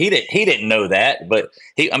didn't know that. But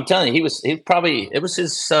I'm telling you, it was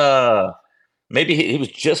his. Maybe he was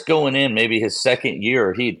just going in, maybe his second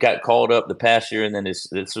year. He got called up the past year, and then this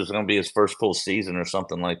was going to be his first full season or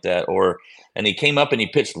something like that. And he came up and he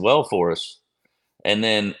pitched well for us. And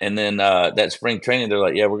then that spring training, they're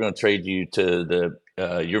like, yeah, we're going to trade you to the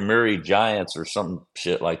Yomiuri Giants or some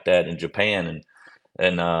shit like that in Japan.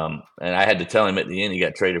 And I had to tell him at the end he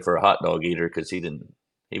got traded for a hot dog eater because he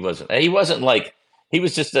was a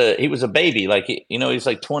baby. Like, he's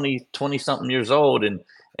like 20 something years old and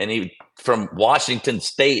he from Washington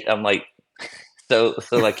State. I'm like, so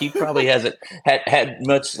like he probably hasn't had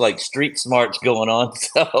much like street smarts going on.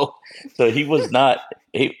 So he was not.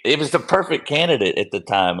 It was the perfect candidate at the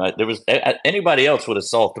time. Anybody else would have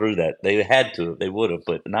saw through that. They had to. They would have,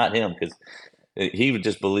 but not him because he would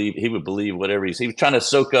just believe. He would believe whatever he was trying to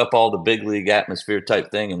soak up all the big league atmosphere type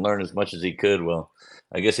thing and learn as much as he could. Well,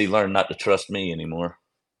 I guess he learned not to trust me anymore.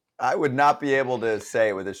 I would not be able to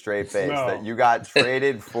say with a straight face that you got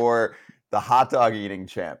traded for the hot dog eating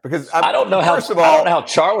champ because I don't know how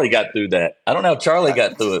Charlie got through that. I don't know how Charlie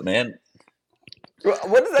got through it, man.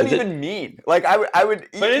 What does that even mean? Like I would.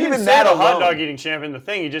 But he didn't say the hot dog eating champ in the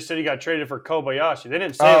thing. He just said he got traded for Kobayashi. They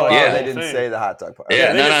didn't say. They didn't say the hot dog part.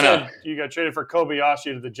 Yeah, no. You got traded for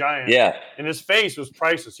Kobayashi to the Giants. Yeah, and his face was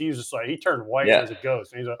priceless. He was just like he turned white as a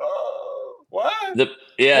ghost. And he's like, oh, what?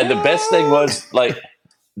 The best thing was like.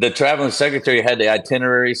 The traveling secretary had the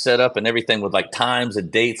itinerary set up and everything with like times and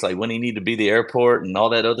dates, like when he needed to be at the airport and all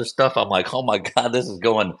that other stuff. I'm like, oh my God, this is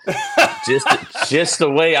going just the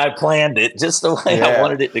way I planned it, just the way I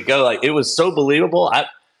wanted it to go. Like it was so believable.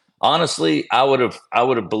 Honestly, I would have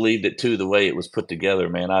believed it too, the way it was put together,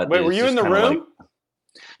 man. Wait, were you in the room?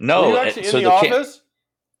 No. Were you actually in the office?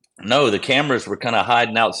 No, the cameras were kind of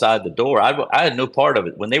hiding outside the door. I had no part of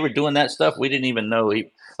it. When they were doing that stuff, we didn't even know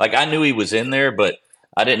I knew he was in there, but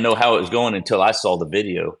I didn't know how it was going until I saw the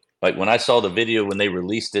video. Like when I saw the video, when they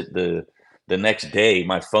released it the next day,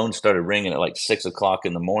 my phone started ringing at like 6:00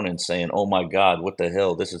 in the morning saying, oh my God, what the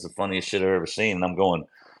hell? This is the funniest shit I've ever seen. And I'm going,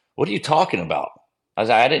 what are you talking about?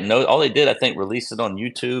 I didn't know. All they did, I think, released it on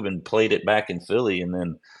YouTube and played it back in Philly. And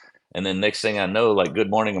then next thing I know, like Good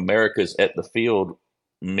Morning America's at the field.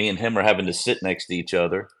 Me and him are having to sit next to each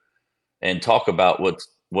other and talk about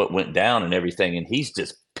what went down and everything. And he's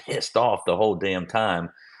just pissed off the whole damn time.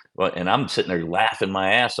 And I'm sitting there laughing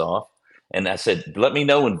my ass off. And I said, let me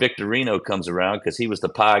know when Victorino comes around because he was the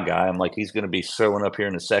pie guy. I'm like, he's going to be showing up here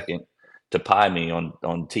in a second to pie me on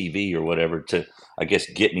TV or whatever to, I guess,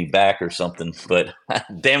 get me back or something. But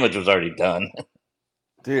damage was already done.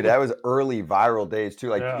 Dude, that was early viral days too.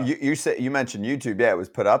 Like Yeah. you mentioned YouTube. Yeah, it was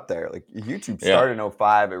put up there. Like YouTube started in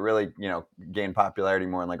 2005. It really, gained popularity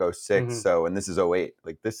more in like 2006. So, and this is 2008.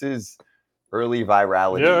 Like this is early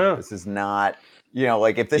virality. Yeah. This is not,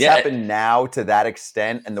 like if this happened now to that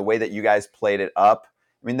extent and the way that you guys played it up.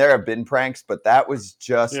 I mean, there have been pranks, but that was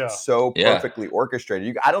just so perfectly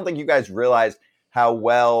orchestrated. I don't think you guys realized how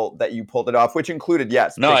well that you pulled it off, which included,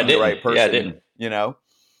 picking the right person. Yeah, I didn't.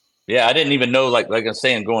 Yeah, I didn't even know, like I'm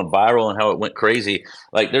saying, going viral and how it went crazy.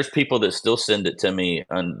 Like, there's people that still send it to me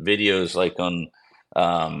on videos, like on,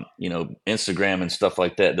 Instagram and stuff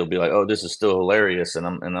like that. They'll be like, "Oh, this is still hilarious," and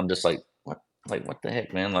I'm just like, "What? Like, what the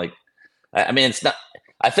heck, man?" Like, I mean, it's not.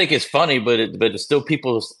 I think it's funny, but it's still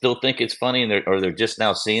people still think it's funny, and they're just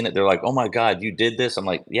now seeing it. They're like, "Oh my God, you did this!" I'm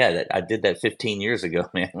like, "Yeah, I did that 15 years ago,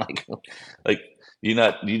 man." like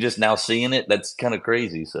you just now seeing it. That's kind of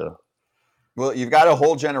crazy. So. Well, you've got a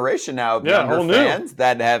whole generation now of younger fans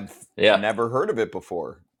that have never heard of it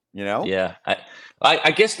before, Yeah.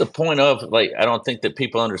 I guess the point of, like, I don't think that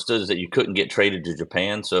people understood is that you couldn't get traded to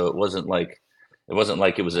Japan. So it wasn't like it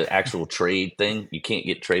was an actual trade thing. You can't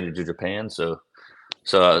get traded to Japan. So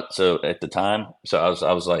at the time, so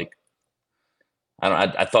I was like,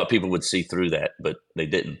 I thought people would see through that, but they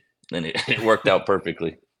didn't. And it worked out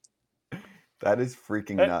perfectly. That is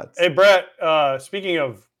freaking nuts. Hey, Brett, speaking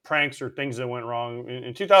of pranks or things that went wrong,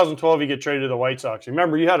 in 2012 you get traded to the White Sox.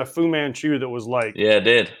 Remember, you had a Fu Manchu that was like, it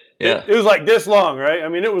did. Yeah, it was like this long, right? I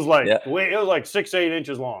mean, it was like it was like 6-8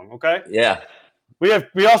 inches long. Okay. Yeah.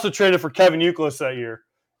 We also traded for Kevin Youkilis that year,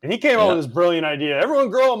 and he came up with this brilliant idea: everyone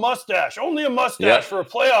grow a mustache, only a mustache for a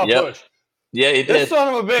playoff push. Yeah, he did. This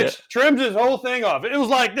son of a bitch trims his whole thing off. It was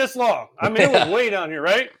like this long. I mean, it was way down here,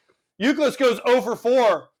 right? Youkilis goes 0 for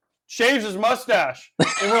 4. Shaves his mustache.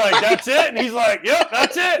 And we're like, that's it? And he's like, yep,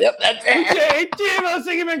 that's it. Yep, that's it. I was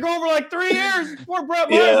thinking he'd been going for like 3 years. Poor Brett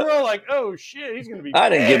Myers. We're all like, oh, shit, he's going to be I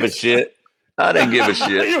didn't give a shit.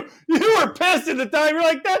 You were pissed at the time. You're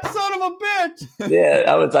like, that son of a bitch. Yeah,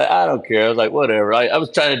 I was like, I don't care. I was like, whatever. I was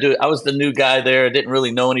trying to do it. I was the new guy there. I didn't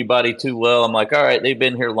really know anybody too well. I'm like, all right, they've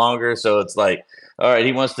been here longer. So it's like, all right,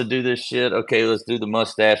 he wants to do this shit. Okay, let's do the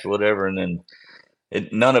mustache or whatever. And then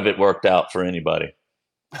none of it worked out for anybody.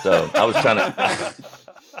 So I was trying to,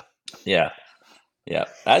 yeah.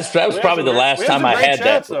 That was probably the last time I had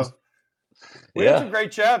that. We had some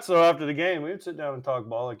great chats though after the game. We would sit down and talk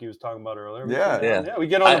ball like he was talking about earlier. We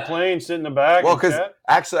get on the plane, sit in the back. Well, because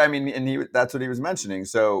actually, I mean, and that's what he was mentioning.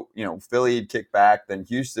 So Philly kicked back, then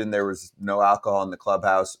Houston, there was no alcohol in the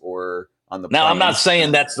clubhouse or on the plane. Now, I'm not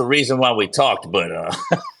saying that's the reason why we talked, but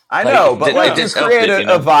I know, but just create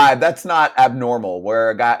a vibe. That's not abnormal. Where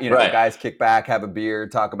a guy, guys kick back, have a beer,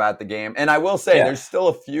 talk about the game. And I will say, there's still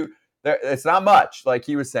a few. It's not much, like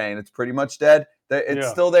he was saying. It's pretty much dead. It's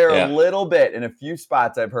still there a little bit in a few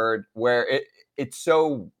spots I've heard where it's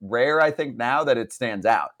so rare. I think now that it stands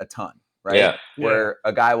out a ton, right? Yeah. Where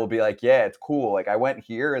a guy will be like, "Yeah, it's cool. Like I went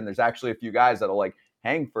here, and there's actually a few guys that'll like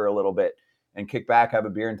hang for a little bit and kick back, have a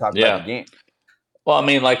beer, and talk about the game." Well, I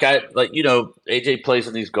mean, AJ plays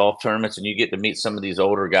in these golf tournaments, and you get to meet some of these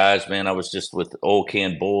older guys. Man, I was just with old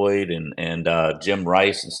Ken Boyd and Jim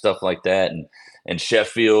Rice and stuff like that, and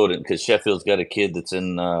Sheffield, and because Sheffield's got a kid that's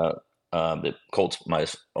in that Colts, my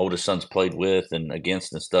oldest son's played with and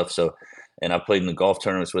against and stuff. So, and I played in the golf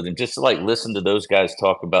tournaments with him, just to like listen to those guys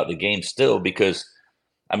talk about the game still, because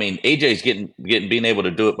I mean, AJ's being able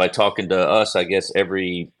to do it by talking to us, I guess,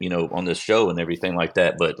 every on this show and everything like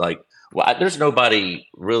that, but like. Well, there's nobody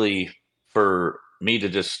really for me to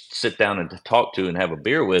just sit down and talk to and have a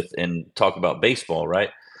beer with and talk about baseball, right?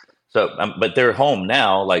 So, but they're home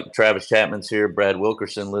now. Like Travis Chapman's here, Brad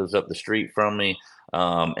Wilkerson lives up the street from me,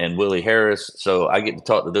 and Willie Harris. So I get to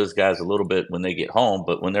talk to those guys a little bit when they get home.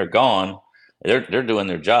 But when they're gone, they're doing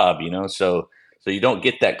their job, So you don't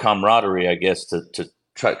get that camaraderie, I guess, to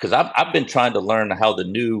try, because I've been trying to learn how the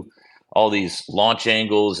new all these launch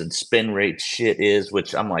angles and spin rate shit is,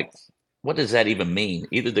 which I'm like, what does that even mean?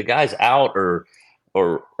 Either the guy's out or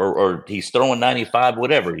he's throwing 95,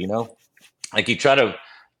 whatever, Like you try to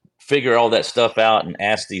figure all that stuff out and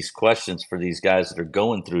ask these questions for these guys that are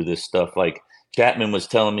going through this stuff. Like Chapman was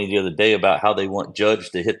telling me the other day about how they want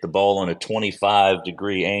Judge to hit the ball on a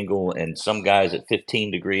 25-degree angle and some guys at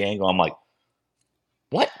 15-degree angle. I'm like,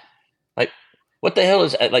 what? Like, what the hell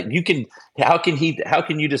is like? How can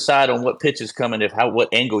you decide on what pitch is coming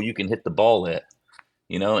what angle you can hit the ball at?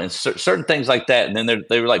 And certain things like that. And then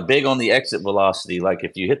they were like big on the exit velocity. Like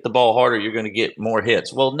if you hit the ball harder, you're going to get more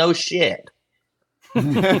hits. Well, no shit.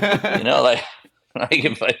 I'm like,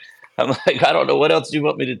 I don't know what else you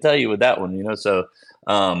want me to tell you with that one, So,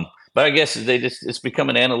 But I guess it's become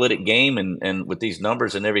an analytic game, and with these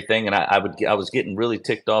numbers and everything. And I was getting really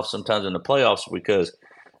ticked off sometimes in the playoffs because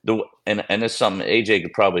and it's something AJ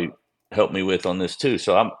could probably help me with on this too.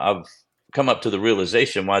 So I've come up to the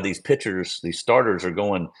realization why these pitchers, these starters, are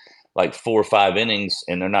going like 4 or 5 innings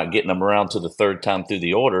and they're not getting them around to the third time through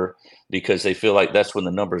the order because they feel like that's when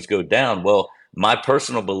the numbers go down. Well, my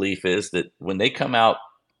personal belief is that when they come out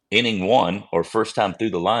inning 1 or first time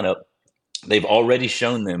through the lineup, they've already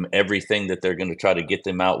shown them everything that they're going to try to get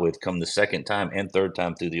them out with come the second time and third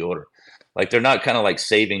time through the order. Like they're not kind of like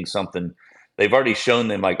saving something. They've already shown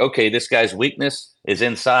them like, okay, this guy's weakness is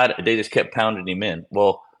inside. They just kept pounding him in.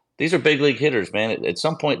 Well, these are big league hitters, man. At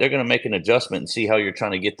some point, they're going to make an adjustment and see how you're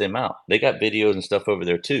trying to get them out. They got videos and stuff over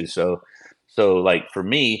there too. So like for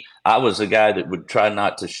me, I was a guy that would try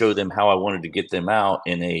not to show them how I wanted to get them out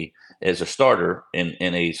as a starter in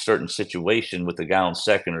a certain situation with a guy on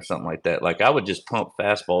second or something like that. Like I would just pump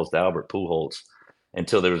fastballs to Albert Pujols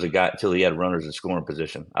until he had runners in scoring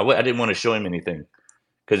position. I didn't want to show him anything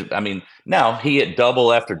because now he hit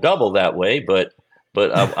double after double that way, but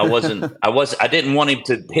I didn't want him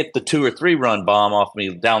to hit the 2 or 3 run bomb off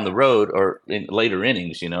me down the road or in later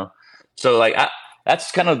innings, So like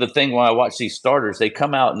that's kind of the thing when I watch these starters. They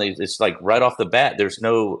come out and it's like right off the bat. There's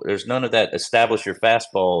none of that establish your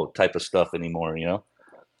fastball type of stuff anymore.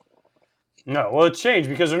 No, well, it's changed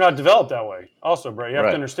because they're not developed that way. Also, Brett, you have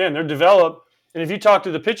to understand they're developed. And if you talk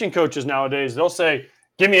to the pitching coaches nowadays, they'll say,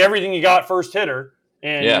 "Give me everything you got, first hitter."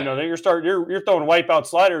 And you're throwing wipeout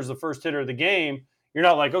sliders the first hitter of the game. You're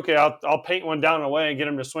not like, okay, I'll paint one down away and get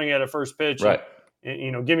him to swing at a first pitch. Right.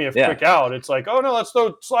 And, give me a quick out. It's like, oh no, let's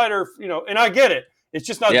throw slider. And I get it. It's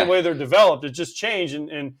just not the way they're developed. It's just changed.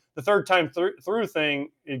 And the third time through thing,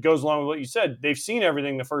 it goes along with what you said. They've seen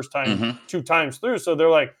everything the first time, 2 times through. So they're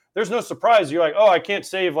like, there's no surprise. You're like, oh, I can't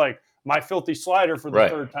save like my filthy slider for the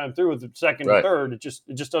third time through with the second and third. It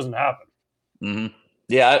just doesn't happen. Mm-hmm.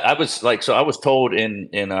 Yeah, I was like, so I was told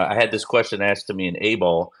I had this question asked to me in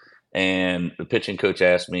A-ball, and the pitching coach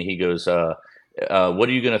asked me, he goes, what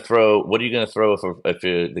are you going to throw? What are you going to throw if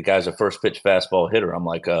the guy's a first pitch fastball hitter? I'm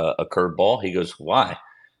like, a curveball. He goes, why?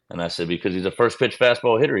 And I said, because he's a first pitch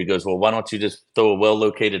fastball hitter. He goes, well, why don't you just throw a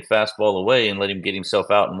well-located fastball away and let him get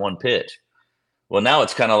himself out in one pitch? Well, now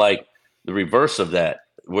it's kind of like the reverse of that,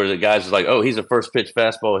 where the guy's like, oh, he's a first pitch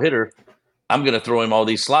fastball hitter. I'm going to throw him all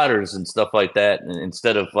these sliders and stuff like that. And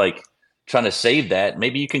instead of like trying to save that,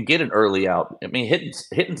 maybe you can get an early out.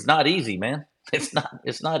 Hitting's not easy, man. It's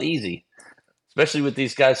not easy, especially with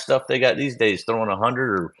these guys' stuff they got these days, throwing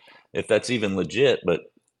 100 or if that's even legit. But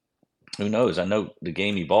who knows? I know the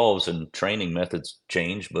game evolves and training methods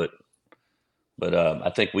change, but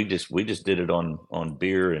I think we just did it on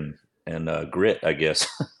beer and grit, I guess.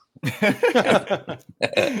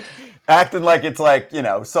 Acting like it's like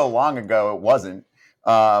so long ago it wasn't.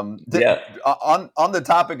 On the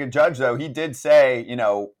topic of Judge though, he did say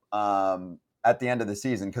at the end of the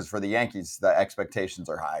season, because for the Yankees the expectations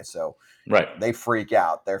are high, so they freak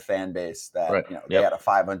out their fan base that they had a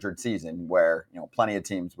 500 season where plenty of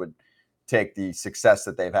teams would take the success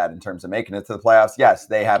that they've had in terms of making it to the playoffs. Yes,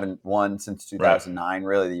 they haven't won since 2009,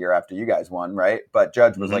 really the year after you guys won, right? But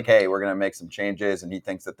Judge was like, hey, we're going to make some changes, and he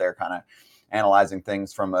thinks that they're kind of analyzing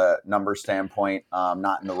things from a number standpoint,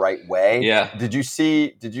 not in the right way. Yeah. Did you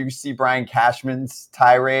see Brian Cashman's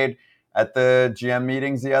tirade at the GM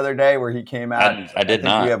meetings the other day where he came out? I did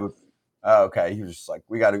not. Okay. He was just like,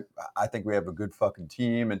 I think we have a good fucking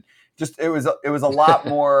team. And just, it was a lot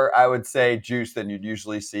more, I would say, juice than you'd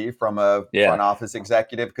usually see from a front office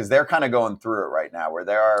executive, because they're kind of going through it right now, where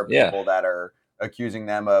there are people that are accusing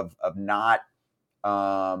them of not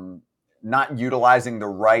utilizing the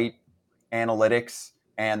right analytics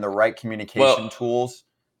and the right communication tools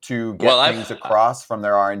to get things across from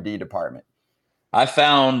their R&D department. I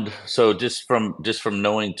found, so just from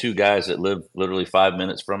knowing 2 guys that live literally 5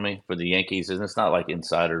 minutes from me for the Yankees, and it's not like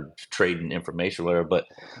insider trading information or whatever, but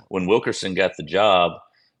when Wilkerson got the job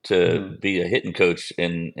to be a hitting coach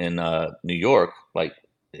in New York, like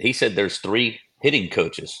he said, there's 3 hitting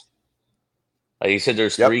coaches. Like he said,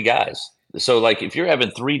 there's 3 guys. So like if you're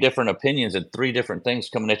having 3 different opinions and 3 different things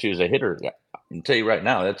coming at you as a hitter, I can tell you right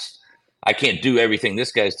now, I can't do everything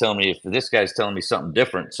this guy's telling me if this guy's telling me something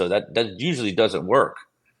different. So that usually doesn't work.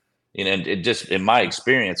 And it just, in my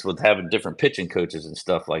experience with having different pitching coaches and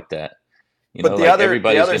stuff like that,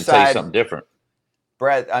 everybody's going to tell you something different.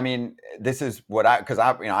 Brett, this is what because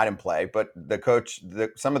I didn't play, but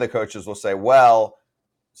some of the coaches will say, well,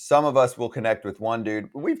 some of us will connect with one dude.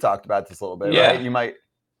 We've talked about this a little bit, right? You might,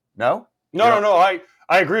 no? No.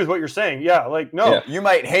 I agree with what you're saying. Yeah, like no, you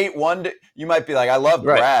might hate you might be like, I love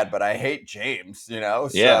Brad, but I hate James. So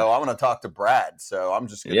I'm going to talk to Brad. So I'm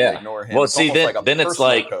just going to ignore him. Well, it's almost like a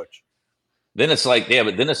personal coach. Then it's like,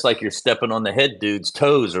 but then it's like you're stepping on the head dude's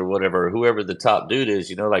toes or whatever, whoever the top dude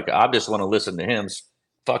is. Like I just want to listen to him.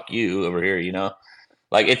 Fuck you over here.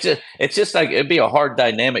 Like it's just like it'd be a hard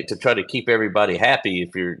dynamic to try to keep everybody happy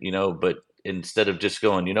if you're, but instead of just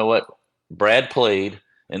going, you know what, Brad played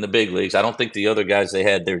in the big leagues. I don't think the other guys they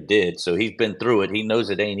had there did. So he's been through it. He knows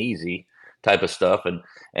it ain't easy type of stuff. And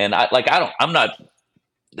I'm not,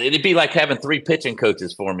 it'd be like having 3 pitching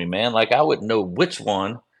coaches for me, man. Like I wouldn't know which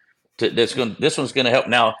one this one's going to help.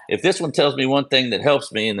 Now, if this one tells me one thing that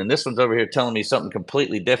helps me, and then this one's over here telling me something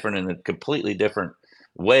completely different in a completely different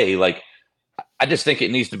way, like I just think it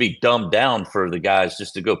needs to be dumbed down for the guys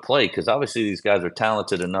just to go play. Cause obviously these guys are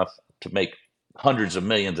talented enough to make hundreds of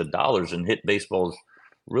millions of dollars and hit baseballs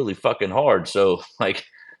really fucking hard. So like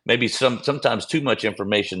maybe sometimes too much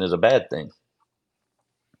information is a bad thing.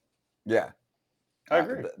 Yeah. I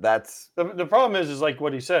agree. That's the problem is like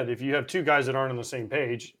what he said. If you have 2 guys that aren't on the same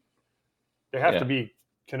page, they have to be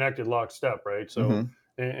connected lockstep, right? So,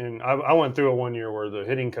 and I went through it one year where the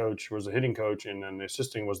hitting coach was a hitting coach, and then the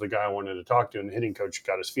assistant was the guy I wanted to talk to, and the hitting coach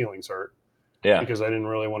got his feelings hurt. Yeah, because I didn't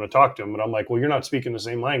really want to talk to him, but I'm like, well, you're not speaking the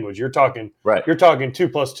same language. You're talking 2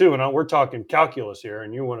 plus 2, and we're talking calculus here,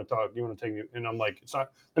 and you want to take me, and I'm like, it's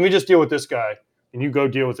not. Let me just deal with this guy, and you go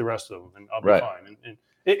deal with the rest of them, and I'll be fine. And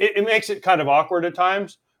it makes it kind of awkward at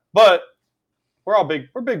times, but we're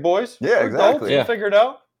big boys. Yeah, we're exactly. Adults, we'll figure it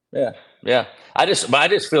out. Yeah. I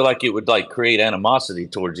just feel like it would like create animosity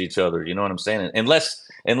towards each other. You know what I'm saying?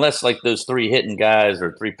 Unless like those 3 hitting guys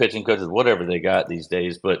or 3 pitching coaches, whatever they got these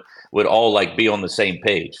days, but would all like be on the same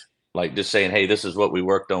page. Like just saying, hey, this is what we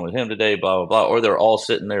worked on with him today, blah, blah, blah. Or they're all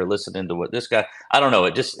sitting there listening to what this guy, I don't know.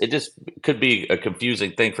 It just could be a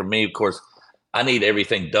confusing thing for me. Of course, I need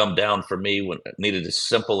everything dumbed down for me. When need it as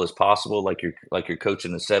simple as possible, like you're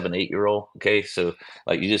coaching a 7-8-year-old. Okay, so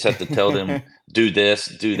like you just have to tell them do this,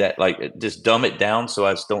 do that. Like just dumb it down so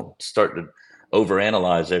I just don't start to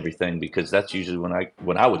overanalyze everything, because that's usually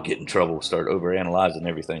when I would get in trouble, start overanalyzing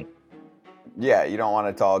everything. Yeah, you don't want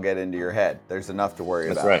it to all get into your head. There's enough to worry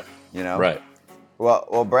about. That's right. Right.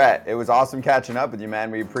 Well, Brett, it was awesome catching up with you,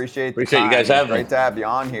 man. We appreciate you guys having me. Great to have you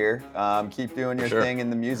on here. Keep doing your thing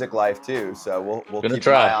in the music life too. So we'll keep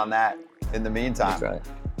an eye on that in the meantime.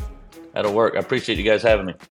 That'll work. I appreciate you guys having me.